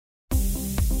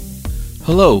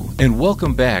Hello, and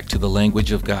welcome back to the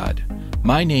Language of God.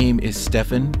 My name is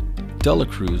Stefan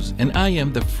Delacruz, and I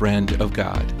am the Friend of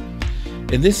God.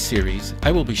 In this series,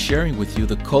 I will be sharing with you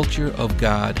the Culture of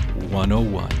God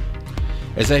 101.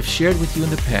 As I've shared with you in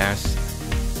the past,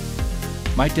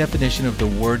 my definition of the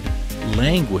word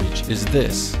language is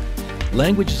this.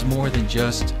 Language is more than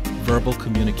just verbal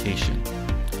communication.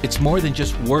 It's more than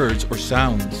just words or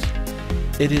sounds.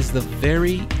 It is the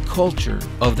very culture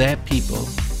of that people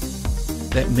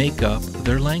that make up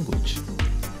their language.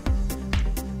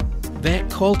 That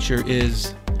culture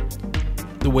is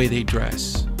the way they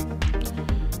dress,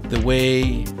 the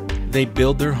way they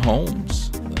build their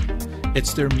homes.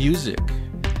 It's their music,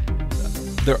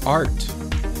 their art.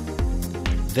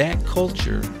 That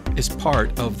culture is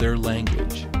part of their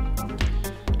language.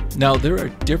 Now, there are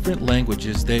different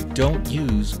languages that don't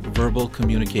use verbal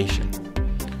communication.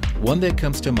 One that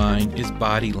comes to mind is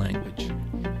body language.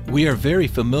 We are very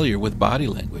familiar with body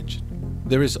language.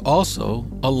 There is also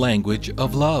a language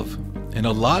of love, and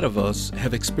a lot of us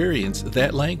have experienced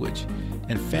that language.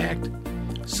 In fact,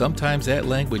 sometimes that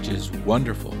language is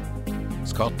wonderful.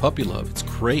 It's called puppy love. It's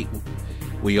great.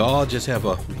 We all just have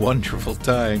a wonderful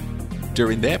time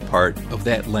during that part of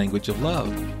that language of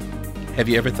love. Have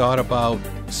you ever thought about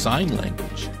sign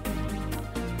language?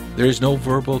 There is no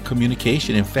verbal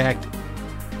communication. In fact,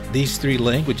 these three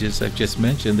languages I've just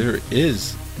mentioned, there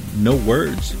is no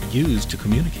words used to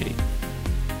communicate.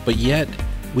 But yet,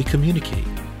 we communicate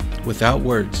without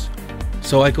words.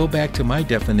 So I go back to my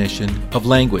definition of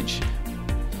language.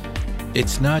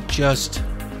 It's not just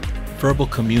verbal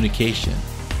communication,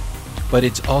 but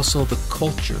it's also the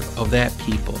culture of that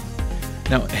people.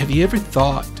 Now, have you ever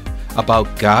thought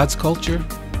about God's culture?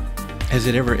 Has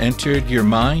it ever entered your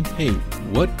mind? Hey,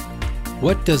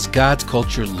 what does God's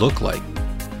culture look like?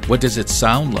 What does it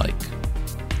sound like?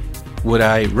 Would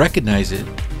I recognize it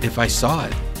if I saw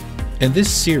it? In this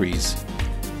series,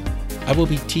 I will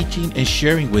be teaching and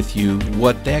sharing with you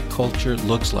what that culture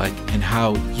looks like and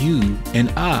how you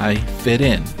and I fit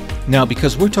in. Now,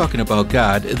 because we're talking about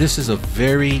God, this is a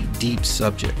very deep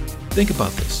subject. Think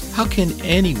about this. How can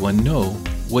anyone know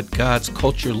what God's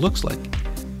culture looks like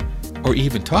or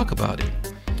even talk about it?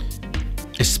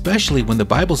 Especially when the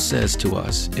Bible says to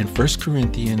us in 1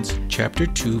 Corinthians chapter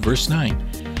 2, verse 9,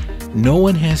 no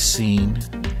one has seen,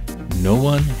 no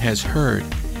one has heard.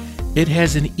 It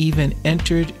hasn't even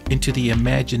entered into the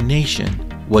imagination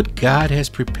what God has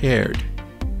prepared.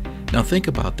 Now think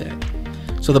about that.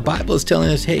 So the Bible is telling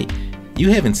us, hey,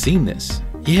 you haven't seen this.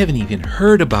 You haven't even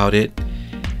heard about it,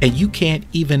 and you can't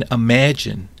even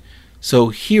imagine. So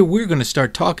here we're going to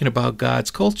start talking about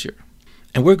God's culture,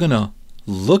 and we're going to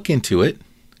look into it.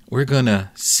 We're going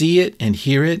to see it and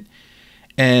hear it,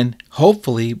 and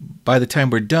hopefully by the time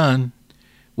we're done,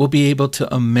 we'll be able to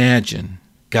imagine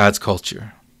God's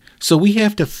culture. So we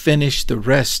have to finish the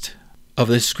rest of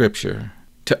this scripture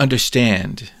to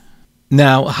understand.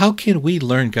 Now, how can we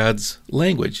learn God's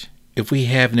language if we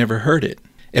have never heard it,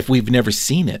 if we've never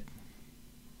seen it,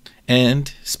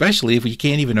 and especially if we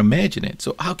can't even imagine it?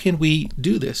 So how can we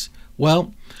do this?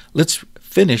 Well, let's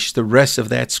finish the rest of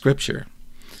that scripture.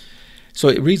 So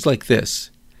it reads like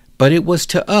this: but it was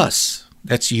to us,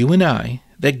 that's you and I,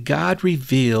 that God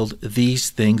revealed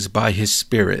these things by His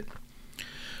Spirit.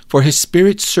 For His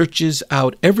Spirit searches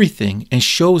out everything and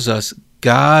shows us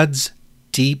God's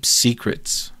deep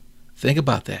secrets. Think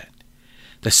about that.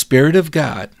 The Spirit of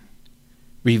God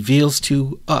reveals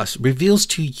to us, reveals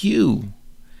to you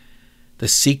the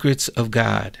secrets of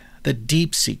God, the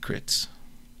deep secrets.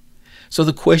 So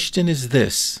the question is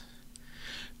this: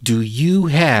 do you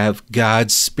have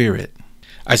God's Spirit?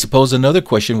 I suppose another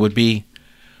question would be,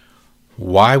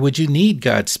 why would you need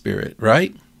God's Spirit,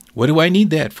 right? What do I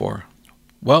need that for?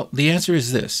 Well, the answer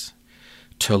is this: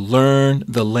 to learn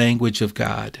the language of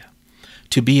God,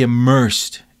 to be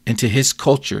immersed into His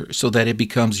culture so that it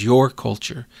becomes your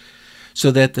culture, so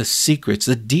that the secrets,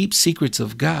 the deep secrets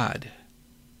of God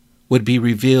would be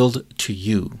revealed to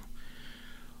you.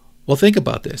 Well, think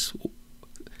about this.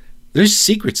 There's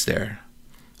secrets there,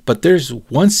 but there's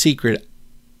one secret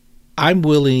I'm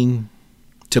willing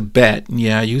to bet,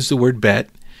 yeah, I use the word bet,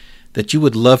 that you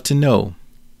would love to know,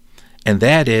 and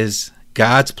that is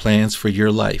God's plans for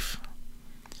your life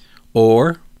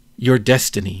or your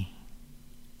destiny,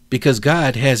 because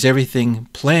God has everything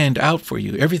planned out for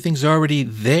you. Everything's already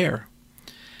there.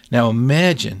 Now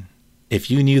imagine if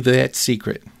you knew that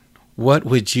secret. What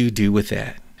would you do with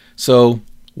that? So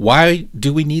why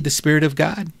do we need the Spirit of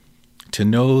God? To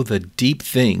know the deep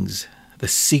things, the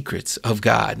secrets of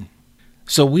God.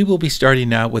 So we will be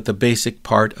starting out with the basic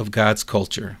part of God's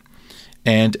culture.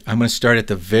 And I'm going to start at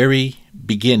the very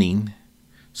beginning.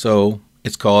 So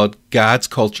It's called God's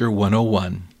Culture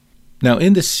 101. Now,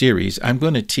 in this series, I'm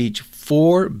going to teach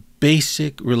 4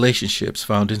 basic relationships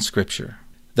found in Scripture.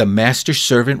 The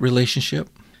master-servant relationship,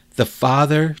 the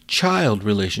father-child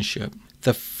relationship,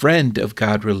 the friend of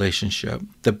God relationship,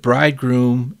 the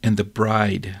bridegroom and the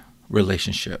bride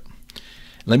relationship.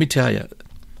 Let me tell you,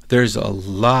 there's a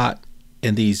lot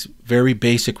in these very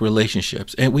basic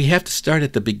relationships, and we have to start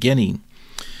at the beginning,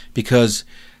 because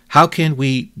how can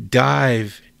we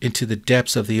dive into the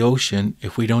depths of the ocean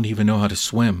if we don't even know how to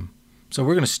swim? So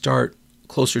we're going to start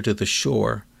closer to the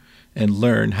shore and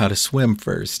learn how to swim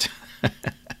first.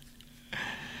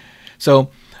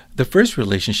 So the first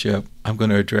relationship I'm going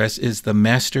to address is the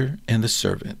master and the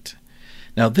servant.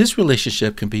 Now, this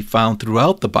relationship can be found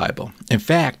throughout the Bible. In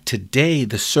fact, today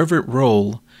the servant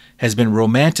role has been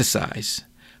romanticized,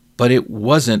 but it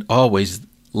wasn't always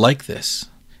like this.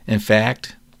 In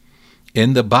fact,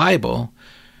 in the Bible,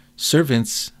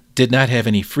 servants did not have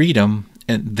any freedom,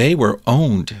 and they were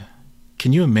owned.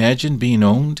 Can you imagine being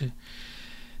owned?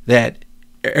 That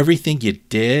everything you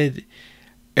did,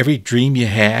 every dream you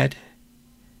had,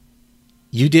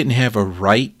 you didn't have a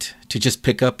right to just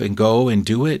pick up and go and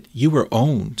do it. You were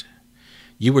owned.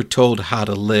 You were told how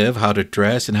to live, how to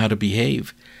dress, and how to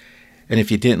behave. And if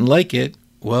you didn't like it,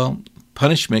 well,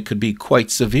 punishment could be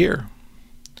quite severe.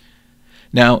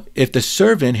 Now, if the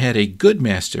servant had a good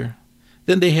master,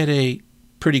 then they had a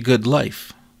pretty good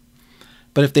life.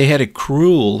 But if they had a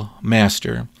cruel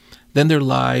master, then their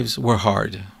lives were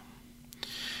hard.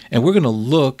 And we're going to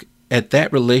look at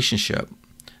that relationship,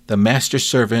 the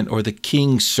master-servant or the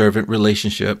king-servant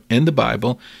relationship in the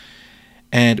Bible,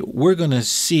 and we're going to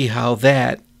see how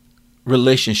that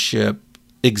relationship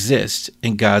exists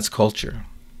in God's culture.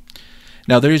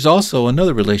 Now, there is also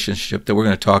another relationship that we're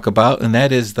going to talk about, and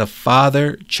that is the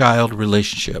father-child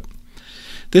relationship.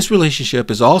 This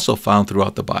relationship is also found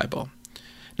throughout the Bible.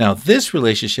 Now, this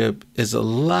relationship is a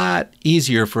lot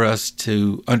easier for us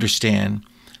to understand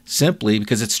simply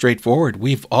because it's straightforward.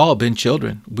 We've all been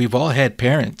children. We've all had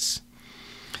parents.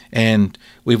 And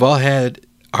we've all had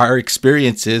our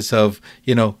experiences of,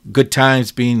 good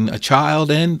times being a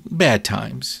child and bad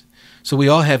times. So we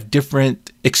all have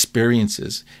different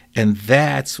experiences. And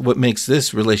that's what makes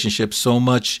this relationship so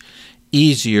much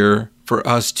easier for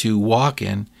us to walk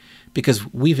in,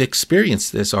 because we've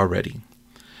experienced this already.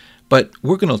 But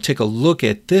we're going to take a look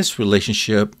at this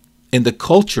relationship in the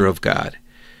culture of God,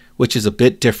 which is a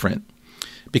bit different.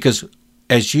 Because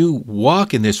as you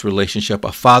walk in this relationship,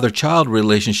 a father-child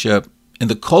relationship, in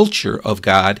the culture of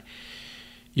God,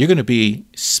 you're going to be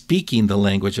speaking the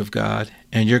language of God,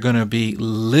 and you're going to be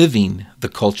living the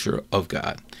culture of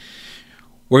God.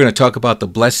 We're going to talk about the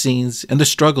blessings and the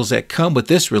struggles that come with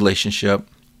this relationship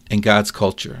in God's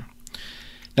culture.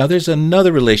 Now, there's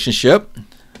another relationship,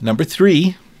 number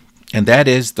 3, and that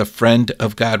is the friend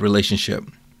of God relationship.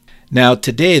 Now,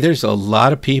 today, there's a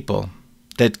lot of people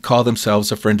that call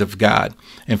themselves a friend of God.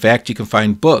 In fact, you can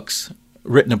find books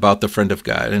written about the friend of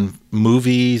God, and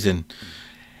movies and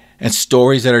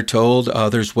stories that are told.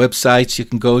 There's websites you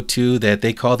can go to that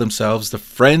they call themselves the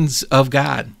friends of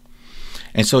God.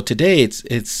 And so today,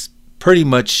 it's pretty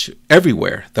much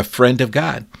everywhere, the friend of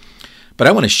God. But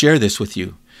I want to share this with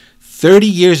you. 30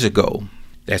 years ago,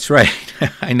 that's right,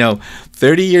 I know,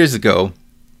 30 years ago,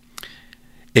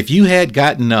 if you had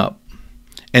gotten up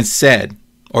and said,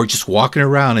 or just walking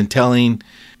around and telling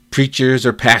preachers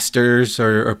or pastors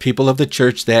or people of the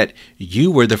church that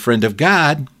you were the friend of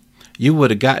God, you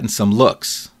would have gotten some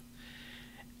looks.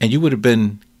 And you would have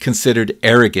been considered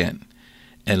arrogant.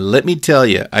 And let me tell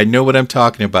you, I know what I'm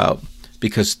talking about,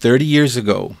 because 30 years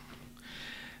ago,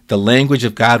 the language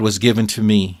of God was given to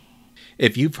me.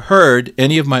 If you've heard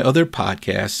any of my other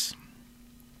podcasts,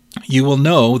 you will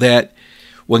know that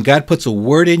when God puts a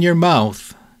word in your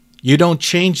mouth, you don't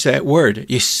change that word.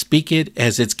 You speak it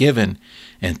as it's given.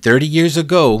 And 30 years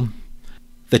ago,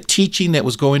 the teaching that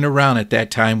was going around at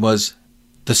that time was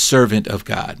the servant of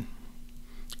God.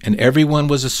 And everyone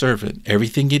was a servant.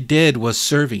 Everything you did was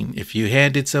serving. If you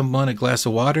handed someone a glass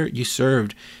of water, you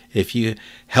served. If you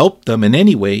helped them in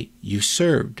any way, you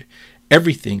served.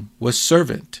 Everything was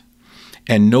servant.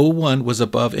 And no one was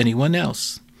above anyone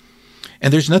else.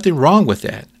 And there's nothing wrong with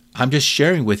that. I'm just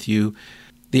sharing with you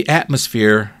the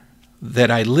atmosphere that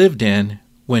I lived in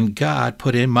when God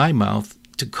put in my mouth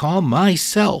to call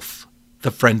myself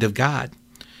the friend of God.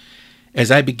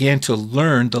 As I began to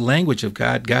learn the language of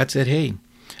God, God said, hey,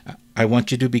 I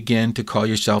want you to begin to call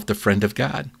yourself the friend of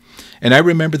God. And I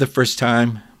remember the first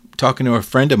time talking to a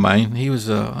friend of mine. He was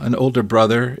an older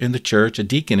brother in the church, a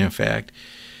deacon, in fact.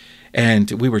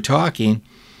 And we were talking,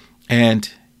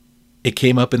 and it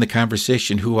came up in the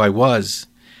conversation who I was.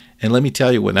 And let me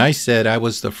tell you, when I said I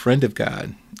was the friend of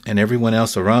God and everyone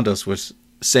else around us was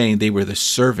saying they were the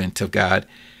servant of God,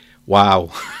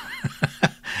 wow.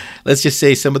 Let's just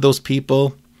say some of those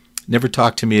people never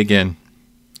talked to me again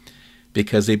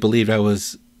because they believed I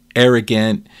was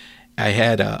arrogant. I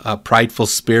had a prideful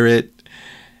spirit.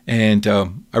 And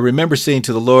I remember saying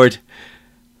to the Lord,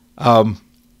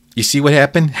 you see what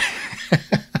happened?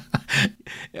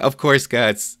 Of course,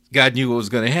 God knew what was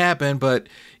going to happen. But,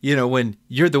 when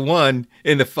you're the one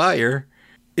in the fire,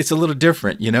 it's a little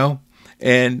different,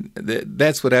 And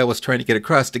that's what I was trying to get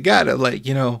across to God. I'm like,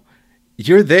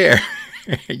 you're there.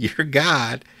 You're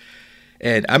God.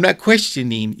 And I'm not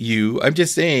questioning you. I'm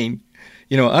just saying,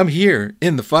 I'm here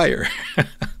in the fire.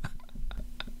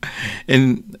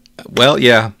 And, well,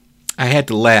 yeah, I had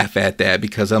to laugh at that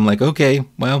because I'm like, okay,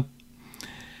 well,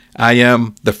 I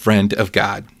am the friend of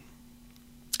God.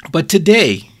 But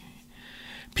today,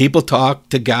 people talk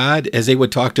to God as they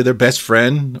would talk to their best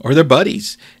friend or their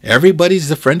buddies. Everybody's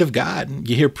the friend of God.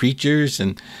 You hear preachers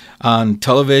and on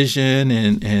television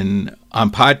and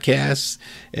on podcasts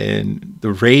and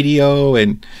the radio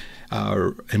and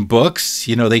books.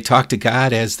 They talk to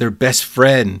God as their best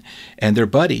friend and their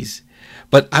buddies.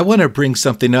 But I want to bring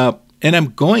something up, and I'm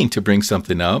going to bring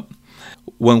something up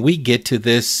when we get to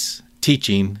this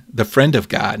teaching, the friend of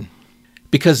God.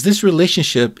 Because this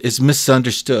relationship is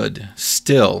misunderstood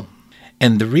still.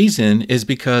 And the reason is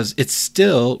because it's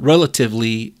still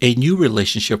relatively a new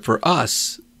relationship for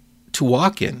us to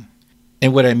walk in.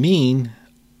 And what I mean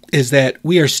is that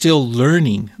we are still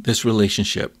learning this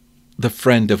relationship, the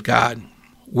friend of God.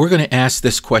 We're going to ask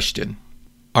this question.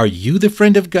 Are you the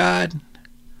friend of God,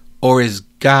 or is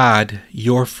God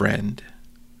your friend?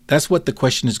 That's what the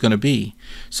question is going to be.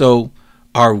 So,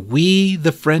 are we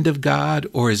the friend of God,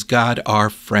 or is God our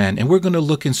friend? And we're going to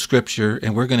look in Scripture,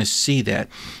 and we're going to see that.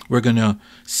 We're going to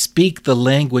speak the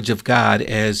language of God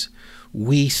as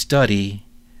we study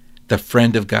the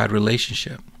friend of God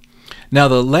relationship. Now,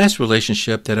 the last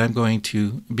relationship that I'm going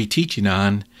to be teaching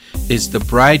on is the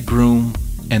bridegroom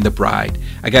and the bride.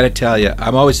 I got to tell you,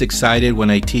 I'm always excited when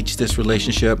I teach this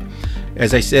relationship.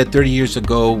 As I said 30 years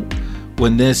ago,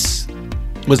 when this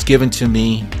was given to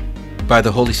me by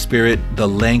the Holy Spirit, the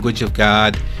language of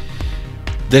God,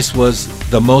 this was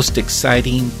the most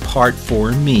exciting part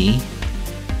for me,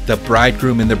 the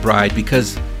bridegroom and the bride,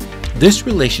 because this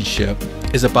relationship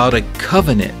is about a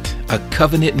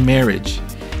covenant marriage.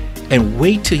 And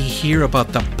wait till you hear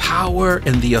about the power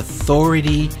and the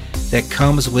authority that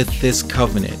comes with this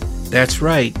covenant. That's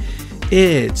right,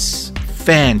 it's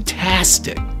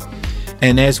fantastic.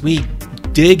 And as we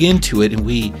dig into it and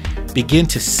we begin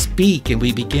to speak and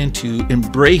we begin to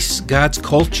embrace God's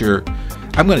culture,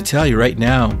 I'm going to tell you right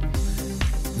now,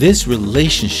 this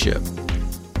relationship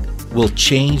will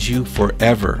change you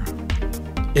forever.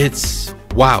 It's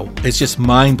wow. It's just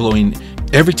mind-blowing.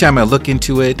 Every time I look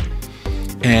into it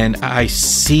and I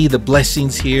see the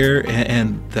blessings here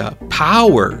and the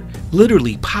power,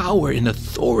 literally power and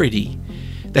authority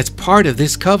that's part of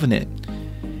this covenant,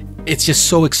 it's just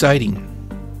so exciting.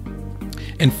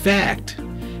 In fact,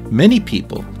 many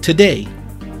people today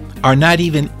are not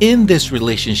even in this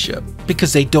relationship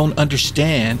because they don't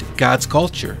understand God's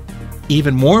culture.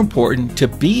 Even more important, to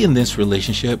be in this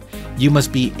relationship, you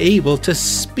must be able to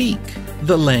speak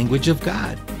the language of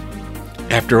God.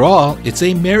 After all, it's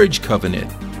a marriage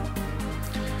covenant.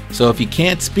 So if you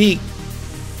can't speak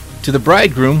to the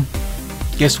bridegroom,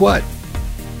 guess what?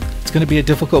 It's going to be a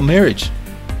difficult marriage.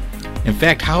 In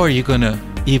fact, how are you going to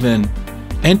even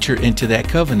enter into that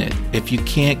covenant if you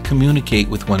can't communicate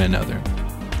with one another?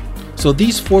 So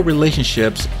these 4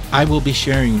 relationships I will be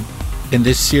sharing in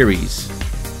this series.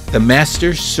 The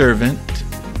master-servant,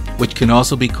 which can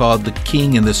also be called the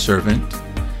king and the servant.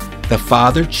 The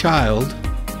father-child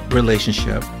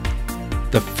relationship.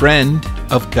 The friend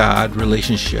of God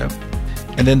relationship.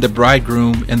 And then the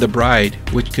bridegroom and the bride,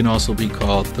 which can also be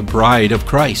called the bride of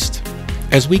Christ.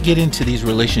 As we get into these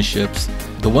relationships,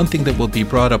 the one thing that will be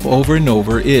brought up over and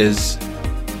over is,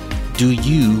 do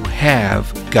you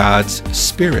have God's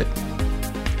Spirit?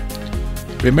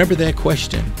 Remember that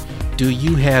question. Do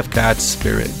you have God's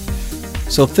Spirit?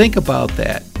 So think about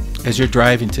that as you're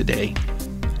driving today.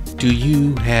 Do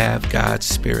you have God's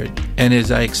Spirit? And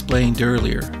as I explained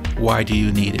earlier, why do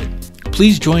you need it?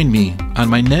 Please join me on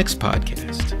my next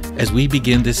podcast as we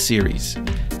begin this series,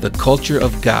 The Culture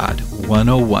of God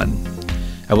 101.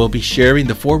 I will be sharing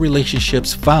the 4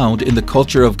 relationships found in the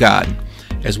culture of God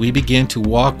as we begin to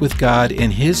walk with God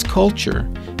in His culture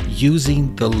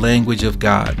using the language of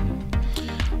God.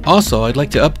 Also, I'd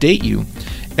like to update you.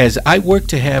 As I work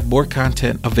to have more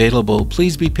content available,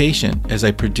 please be patient as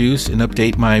I produce and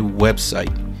update my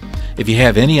website. If you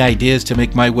have any ideas to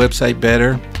make my website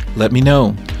better, let me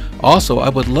know. Also, I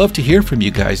would love to hear from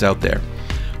you guys out there.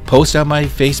 Post on my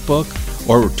Facebook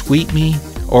or tweet me,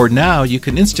 or now you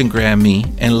can Instagram me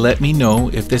and let me know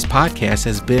if this podcast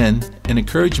has been an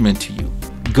encouragement to you.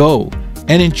 Go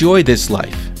and enjoy this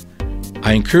life.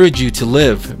 I encourage you to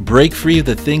live, break free of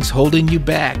the things holding you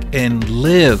back, and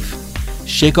live.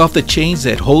 Shake off the chains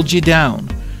that hold you down.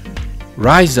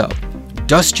 Rise up,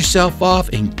 dust yourself off,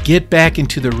 and get back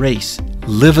into the race.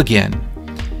 Live again.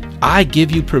 I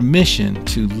give you permission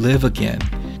to live again.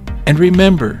 And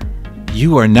remember,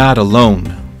 you are not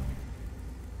alone.